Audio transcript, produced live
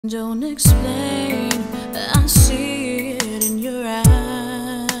Don't explain, I see it in your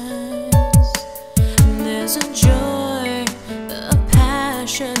eyes. There's a joy, a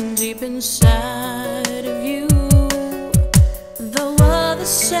passion deep inside of you. Though others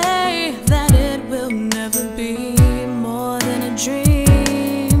say that it will never be more than a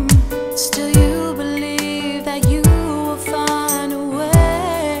dream, still you believe that you will find a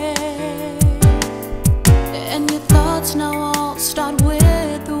way. And your thoughts now all start with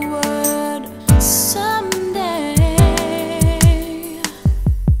someday.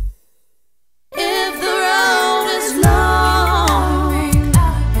 If the road is long,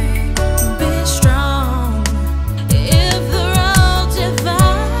 be strong. If the road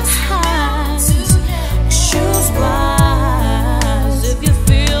divides, choose wise. If you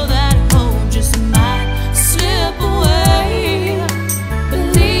feel that hope just might slip away,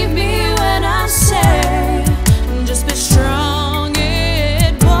 believe me when I say, just be strong.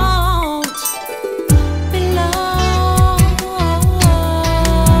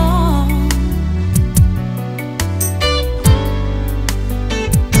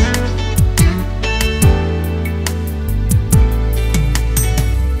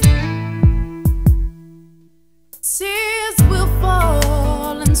 Tears will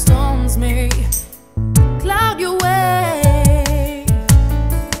fall and storms may cloud your way,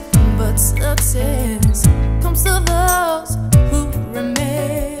 but success comes to those who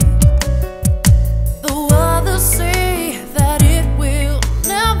remain. Though others say that it will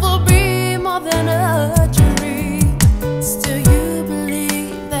never be more than a dream, still you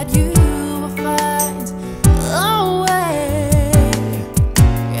believe that you will find a way.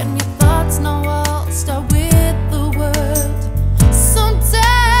 And your thoughts now all start with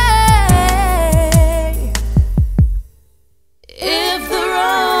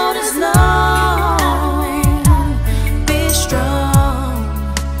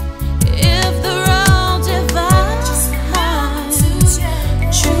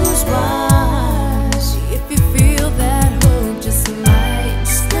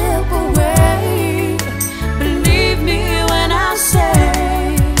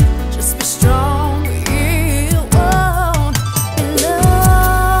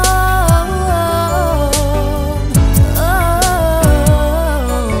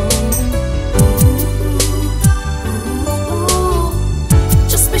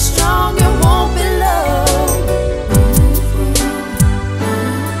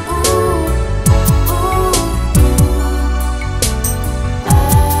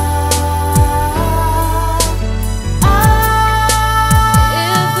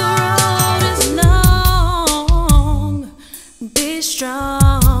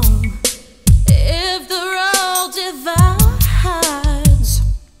strong. If the road divides,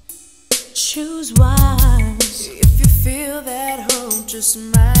 choose wise. If you feel that hope just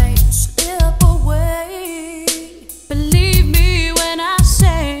might slip away, believe me when I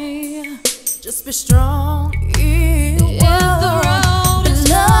say, just be strong. If the road is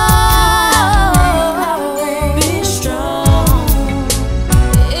long, be strong.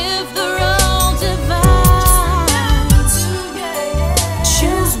 If the road divides,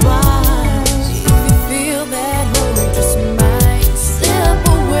 choose wise. If you feel that hope just might slip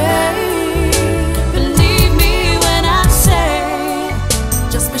away, believe me when I say,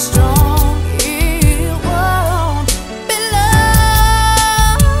 just be strong.